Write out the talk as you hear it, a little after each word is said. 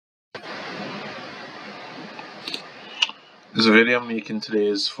This video I'm making today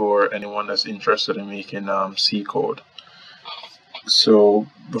is for anyone that's interested in making C code. So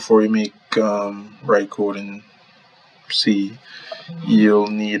before you make write code in C, you'll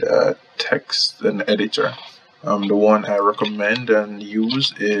need a text and editor. The one I recommend and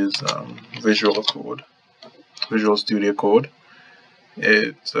use is Visual Studio Code.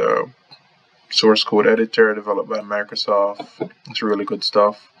 It's a source code editor developed by Microsoft. It's really good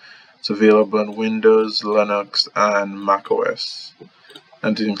stuff. It's available on Windows, Linux, and Mac OS.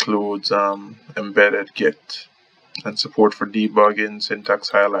 And it includes embedded Git and support for debugging, syntax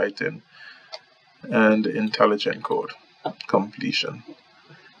highlighting, and intelligent code completion.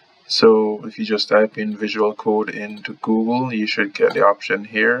 So if you just type in Visual Code into Google, you should get the option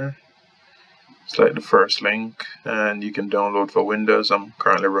here. It's like the first link, and you can download for Windows. I'm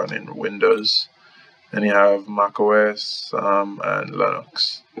currently running Windows. And you have Mac OS and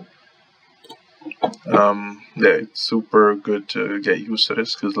Linux. Yeah, it's super good to get used to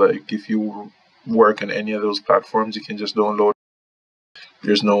this, because like if you work on any of those platforms, you can just download.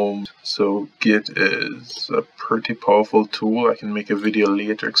 So Git is a pretty powerful tool. I can make a video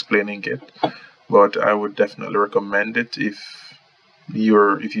later explaining Git, but I would definitely recommend it if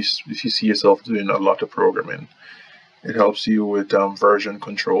you see yourself doing a lot of programming. It helps you with version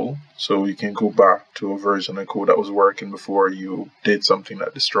control, so you can go back to a version of code that was working before you did something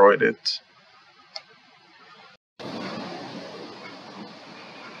that destroyed it.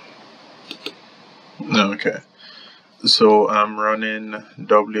 Okay. So I'm running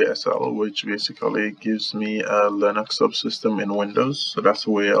WSL, which basically gives me a Linux subsystem in Windows. So that's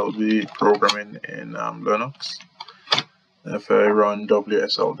the way I'll be programming in Linux. If I run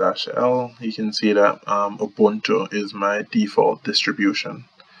WSL-L, you can see that Ubuntu is my default distribution.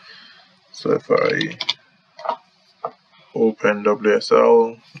 So if I open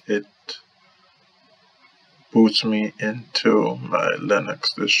WSL, it boots me into my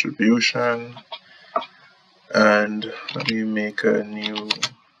Linux distribution. And let me make a new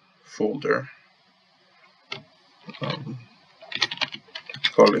folder.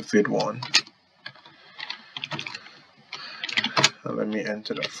 Call it vid1. And let me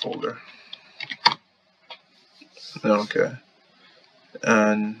enter that folder. Okay.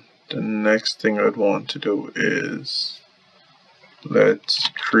 And the next thing I'd want to do is let's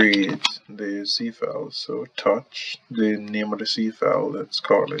create the C file. So touch the name of the C file. Let's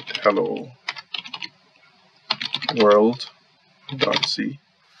call it hello world.c.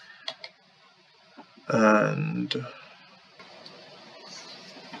 And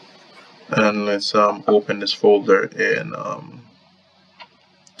let's open this folder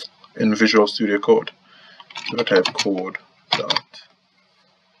in Visual Studio Code. So I type code dot.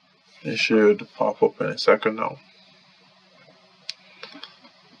 It should pop up in a second now.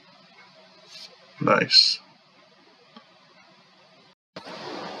 Nice.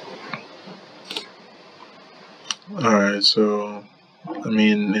 Alright, so I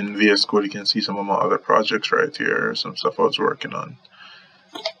mean, in VS Code you can see some of my other projects right here, some stuff I was working on.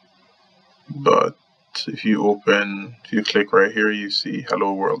 But if you click right here, you see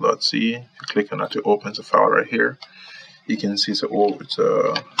hello world.c. If you click on that, it opens a file right here. You can see it's a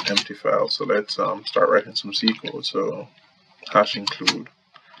empty file. So let's start writing some C code. So #include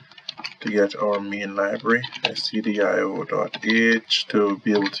to get our main library, stdio.h, to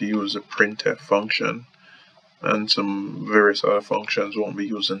be able to use the printf function, and some various other functions won't be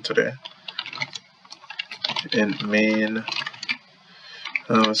using today. Int main,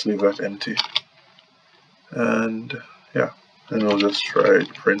 let's leave that empty. And yeah, and we'll just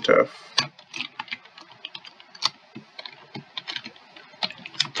write printf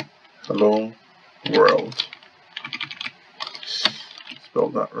hello world.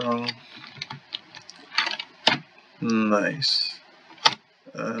 Spelled that wrong. Nice.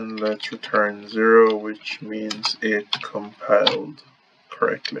 And let's return 0, which means it compiled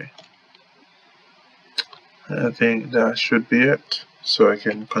correctly. I think that should be it. So I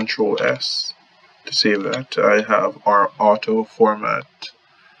can Control S to save that. I have our auto format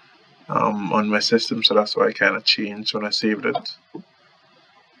on my system, so that's why I kind of changed when I saved it.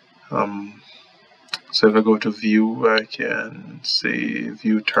 So if I go to view, I can say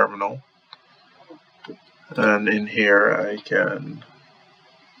view terminal, and in here I can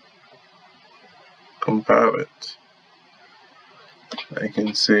compile it. I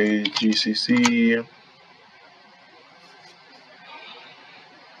can say GCC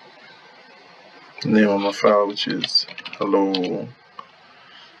name of my file, which is hello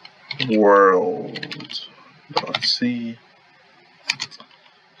world.c.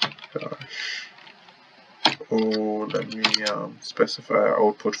 Let me specify our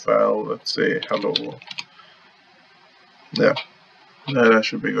output file. Let's say hello Yeah, that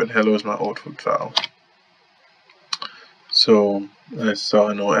should be good. Hello is my output file. So I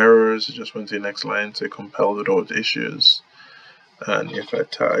saw no errors. It just went to the next line, say compile without issues. And if I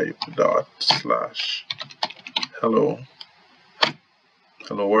type ./hello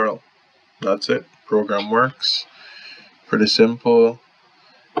world, that's it. Program works. Pretty simple.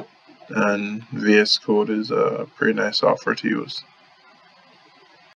 And VS Code is a pretty nice software to use.